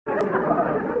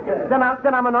Then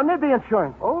I'm going to need the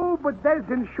insurance. Oh, but there's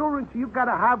insurance you got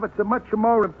to have. It's much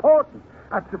more important.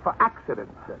 That's for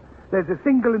accidents. There's a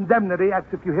single indemnity.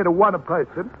 That's if you hit a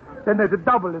person. Then there's a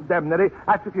double indemnity.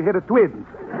 That's if you hit a twins.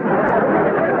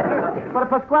 But,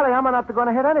 Pasquale, I'm not going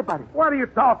to hit anybody. What are you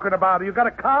talking about? You got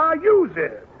a car? Use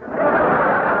it.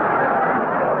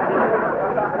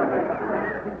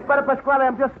 But, Pasquale,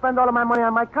 I'm just spending all of my money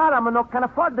on my car. Can't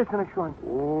afford this insurance.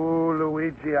 Oh,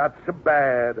 Luigi, that's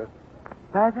bad.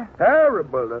 Bad?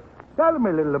 Terrible. Tell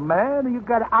me, little man, you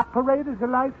got an operator's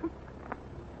license?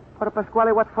 But,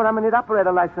 Pasquale, what for? I'm going to need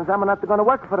operator license. I'm not going to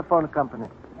work for the phone company.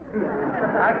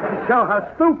 That can show how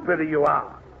stupid you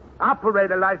are.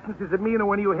 Operator license is a meaning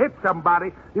when you hit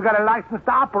somebody, you got a license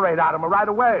to operate on them right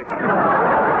away.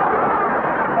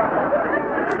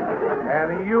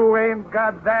 And you ain't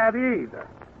got that either.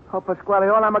 Oh, Pasquale,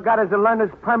 all I'm got is a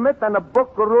learner's permit and a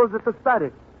book of rules to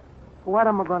study. What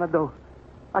am I going to do?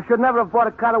 I should never have bought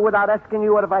a car without asking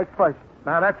you advice first.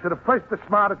 Now, that's the first, the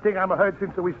smartest thing I've heard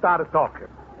since we started talking.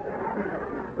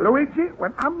 Luigi,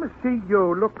 when I'm see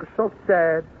you look so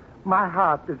sad, my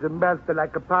heart is melted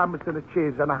like a parmesan of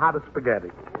cheese on a hot of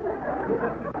spaghetti.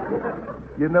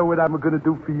 You know what I'm going to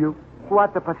do for you?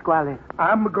 What, Pasquale?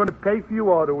 I'm going to pay for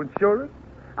your auto insurance.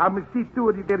 I'm going to see to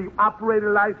it you get your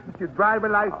operator license, your driver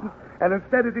license, and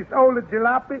instead of this old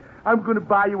jalopy, I'm going to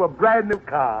buy you a brand new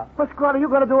car. Pasquale, you're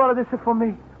going to do all of this for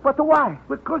me. But why?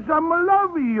 Because I'm in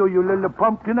love with you, you little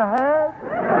pumpkin of hair.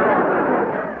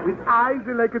 With eyes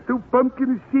like two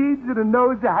pumpkin seeds and a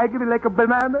nose hanging like a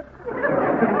banana.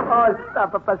 Oh,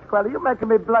 stop it, Pasquale. You're making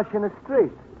me blush in the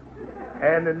street.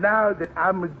 And now that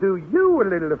I'm going to do you a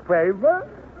little favor,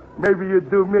 maybe you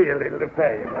do me a little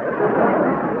favor.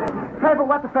 Favor?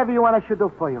 What the favor you want I should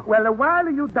do for you? Well, while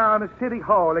you down at City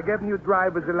Hall and getting your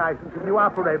driver's license and your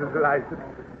operator's license,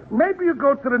 maybe you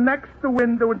go to the next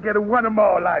window and get a one or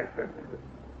more license.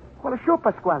 Well, sure,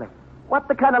 Pasquale. What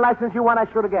the kind of license you want I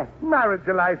should get? Marriage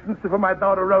license for my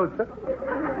daughter Rosa.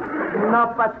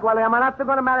 No, Pasquale, I'm not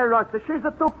going to marry Rosa. She's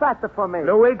too fat for me.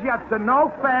 Luigi, it's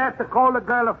no fair to call a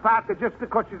girl a fat just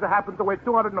because she happens to weigh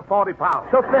 240 pounds.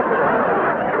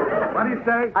 250. What do you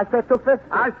say? I say 250.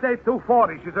 I say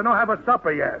 240. She said, no, have her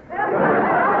supper yet.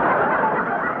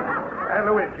 Hey,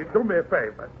 Luigi, do me a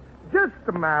favor. Just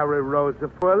to marry Rosa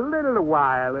for a little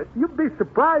while. You'd be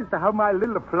surprised at how my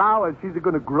little flower she's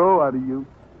going to grow out of you.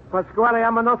 Pasquale,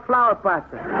 I'm a no flower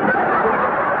pastor.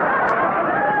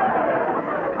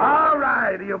 All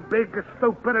right, you big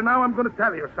stupid. And now I'm going to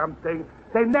tell you something.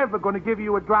 They're never going to give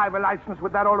you a driver license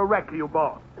with that old wrecker you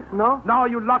bought. No? No,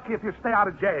 you're lucky if you stay out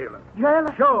of jail. Jail?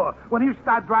 Sure. When you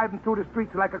start driving through the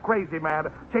streets like a crazy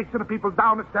man, chasing the people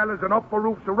down the cellars and up for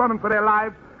roofs and running for their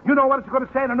lives, you know what it's going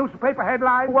to say in a newspaper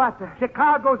headline? What?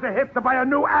 Chicago's a hit to buy a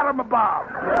new atom bomb.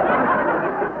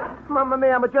 Mamma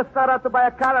mia, I'm just started out to buy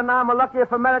a car, and now I'm lucky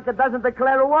if America doesn't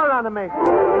declare a war on me.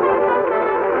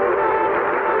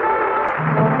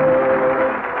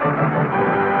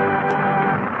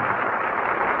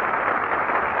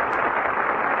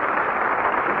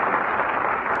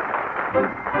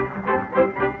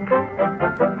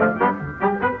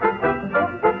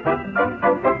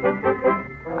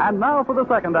 And now for the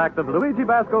second act of Luigi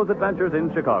Basco's adventures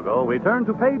in Chicago, we turn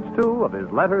to page 2 of his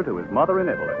letter to his mother in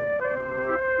Italy.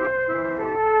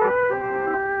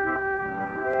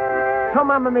 So,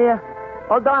 Mamma mia,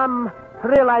 although I'm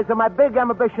realizing my big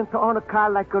ambition to own a car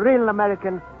like a real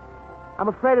American, I'm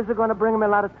afraid it's going to bring me a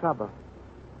lot of trouble.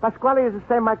 Pasquale is to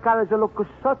say my car is look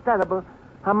so terrible,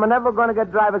 I'm never going to get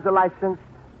driver's license,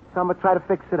 so I'm going to try to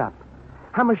fix it up.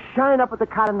 I'm going to shine up with the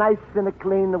car nice and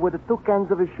clean with the two cans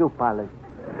of a shoe polish.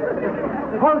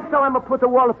 Also, I'm going to put the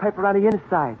wallpaper on the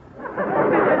inside.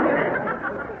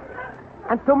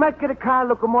 And to make the car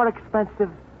look more expensive,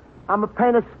 I'm going to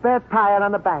paint a spare tire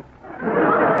on the back.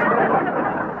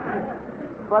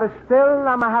 But still,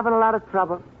 I'm having a lot of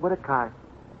trouble with a car.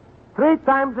 3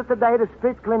 times a day, the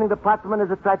street cleaning department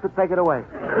has tried to take it away.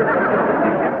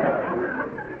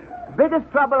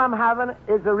 Biggest trouble I'm having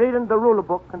is reading the rule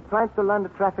book and trying to learn the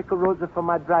traffic rules for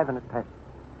my driving test.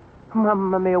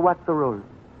 Mamma mia, what's the rule?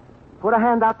 Put a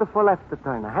hand out for left to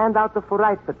turn, a hand out for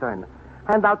right to turn,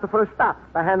 a hand out for a stop,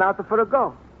 a hand out for a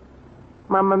go.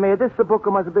 Mamma mia, this book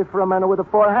must be for a man with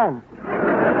 4 hands.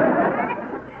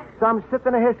 So I'm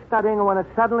sitting here studying when it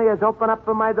suddenly has opened up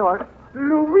my door.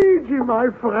 Luigi, my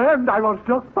friend, I was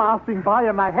just passing by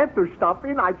and I had to stop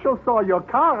in. I just saw your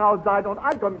car outside and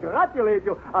I congratulate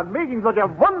you on making such a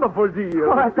wonderful deal.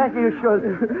 Oh, thank you, you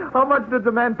should. How much did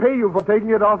the man pay you for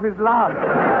taking it off his lot?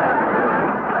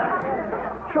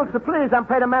 Schultz, please, I'm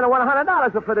paying a man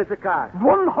 $100 for this car.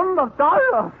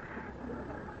 $100?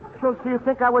 Schultz, do you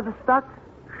think I was stuck?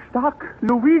 stuck.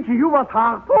 Luigi, you was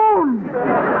harpooned.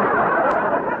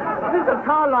 With a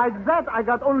car like that, I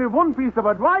got only one piece of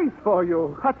advice for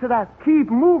you. What's that? Keep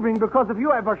moving, because if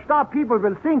you ever stop, people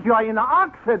will think you are in an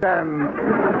accident.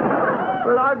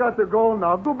 Well, I got to go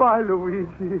now. Goodbye,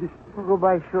 Luigi.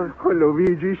 Goodbye, Schultz. Oh,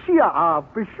 Luigi, cheer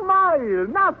up. Smile.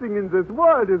 Nothing in this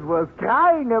world is worth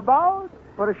crying about.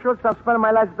 For the Schultz, I'm spending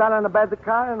my last dollar on a bad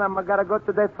car, and I'm gotta go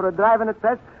today for a driving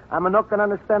test. I'm not gonna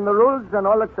understand the rules, and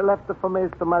all that's left for me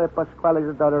is to marry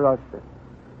Pasquale's daughter, Rosa.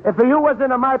 If you was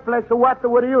in my place, what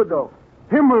would you do?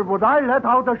 Himmel, would I let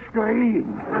out a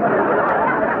scream?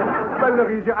 Well,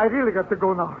 Luigi, I really got to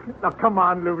go now. Now, come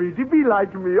on, Luigi. Be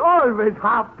like me. Always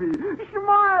happy.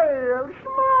 Smile.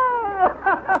 Smile.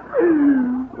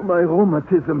 My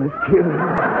rheumatism is killing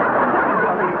me.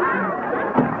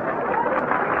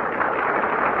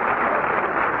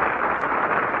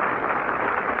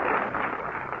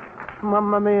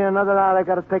 Mamma mia, another hour I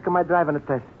gotta take my driving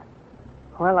test.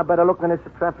 Well, I better look in this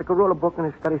traffic rule book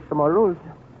and study some more rules.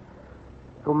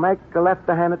 To make a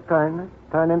left-hand turn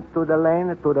into the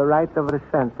lane to the right of the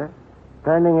center,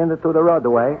 turning into the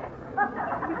roadway.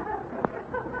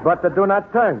 But do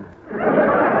not turn.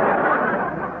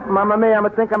 Mamma mia, I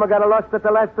think I'm gonna lost at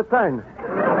the last turn.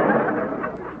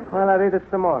 Well, I read it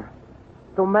some more.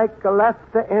 To make a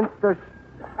left into...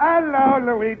 Hello,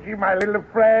 Luigi, my little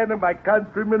friend and my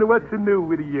countryman. What's new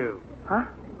with you? Huh?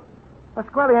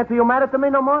 Pasquale, ain't you mad at me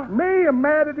no more? Me? I'm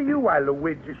mad at you? Why,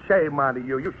 Luigi, shame on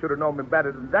you. You should have known me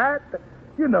better than that.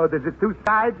 You know there's two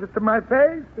sides to my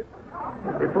face.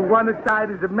 If one side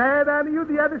is mad on you,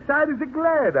 the other side is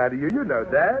glad on you. You know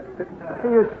that.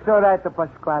 You're so right,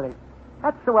 Pasquale.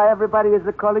 That's why everybody is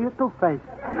calling you Two-Face.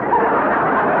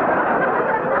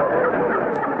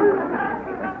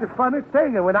 The funny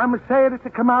thing, and when I'm saying it, to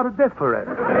come out different.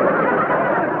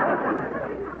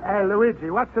 Hey, Luigi,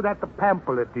 what's that the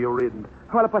pamphlet you're reading?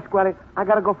 Well, Pasquale, I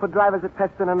gotta go for driver's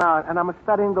test in an hour, and I'm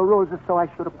studying the rules so I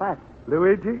should pass.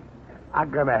 Luigi, I'm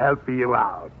gonna help you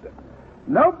out.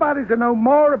 Nobody's to know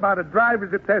more about a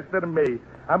driver's test than me.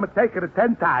 I'm gonna take it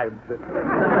 10 times.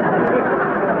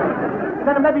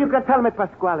 Then maybe you can tell me,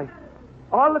 Pasquale.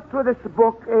 All through this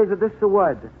book is this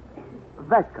word,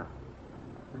 vehicle.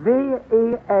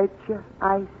 V-E-H-I-C-L-E.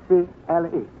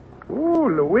 Ooh,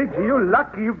 Luigi, you're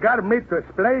lucky you got me to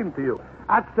explain to you.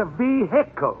 That's a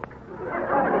vehicle.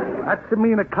 That's to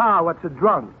mean a car what's a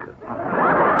drunk.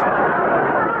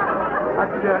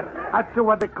 That's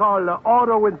what they call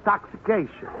auto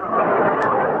intoxication.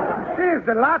 There's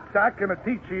a lot I can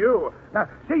teach you. Now,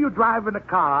 say you drive in a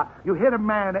car, you hit a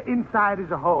man inside his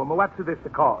home. What's this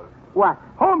called? What?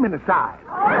 Home inside.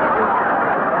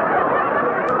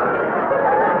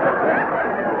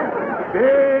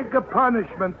 Big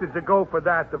punishment is to go for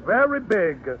that. Very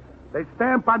big. They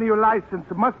stamp on your license,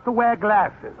 must wear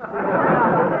glasses.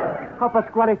 Oh,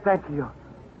 Pasquale, thank you.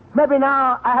 Maybe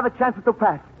now I have a chance to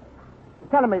pass.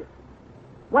 Tell me,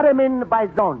 what do you mean by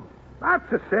zones?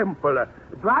 That's a simple.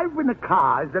 Driving a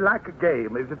car is like a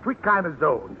game. There's 3 kind of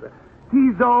zones.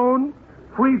 T-zone,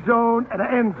 free zone, and an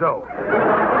end zone.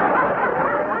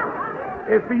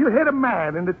 If you hit a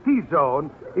man in the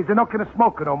T-zone, he's not going to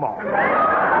smoke no more.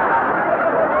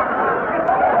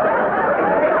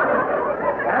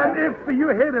 And if you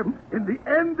hit him in the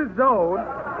end zone,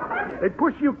 they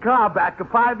push your car back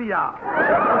 5 yards.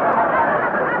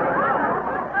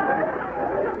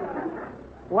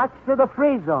 What's the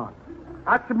free zone?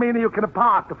 That's meaning you can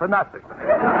park for nothing.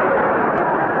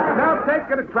 Now take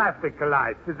the traffic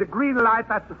lights. There's a green light,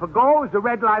 that's for go. There's a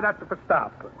red light, that's for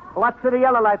stop. What's the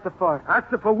yellow light for? That's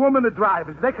for women to drive.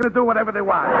 They can do whatever they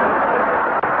want.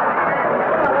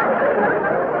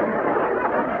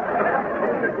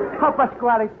 Oh,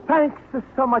 Pasquale, thanks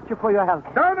so much for your help.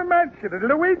 Don't mention it.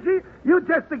 Luigi, you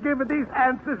just give these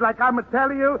answers like I'm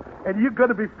telling you, and you're going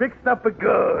to be fixed up for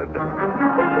good.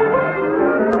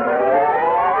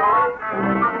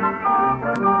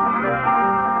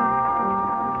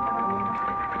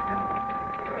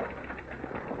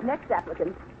 Next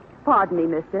applicant. Pardon me,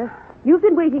 mister. You've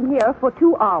been waiting here for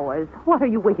 2 hours. What are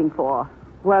you waiting for?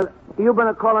 Well, you've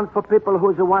been calling for people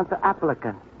who want the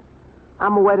applicant.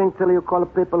 I'm waiting till you call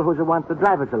people who want the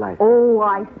driver's license. Oh,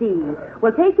 I see.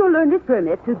 Well, take your learner's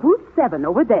permit to booth 7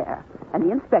 over there, and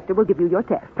the inspector will give you your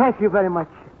test. Thank you very much.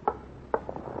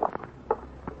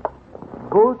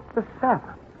 Booth 7.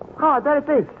 Oh, there it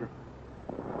is.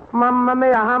 Mamma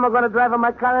mia, how am I going to drive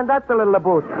my car in that little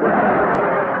booth?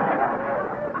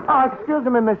 Oh, excuse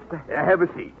me, mister. Have a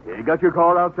seat. You got your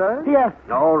car outside? Yes.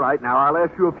 All right, now I'll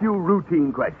ask you a few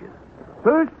routine questions.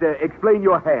 First, explain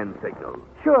your hand signal.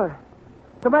 Sure.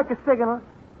 To make a signal,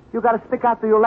 you got to stick out to your left.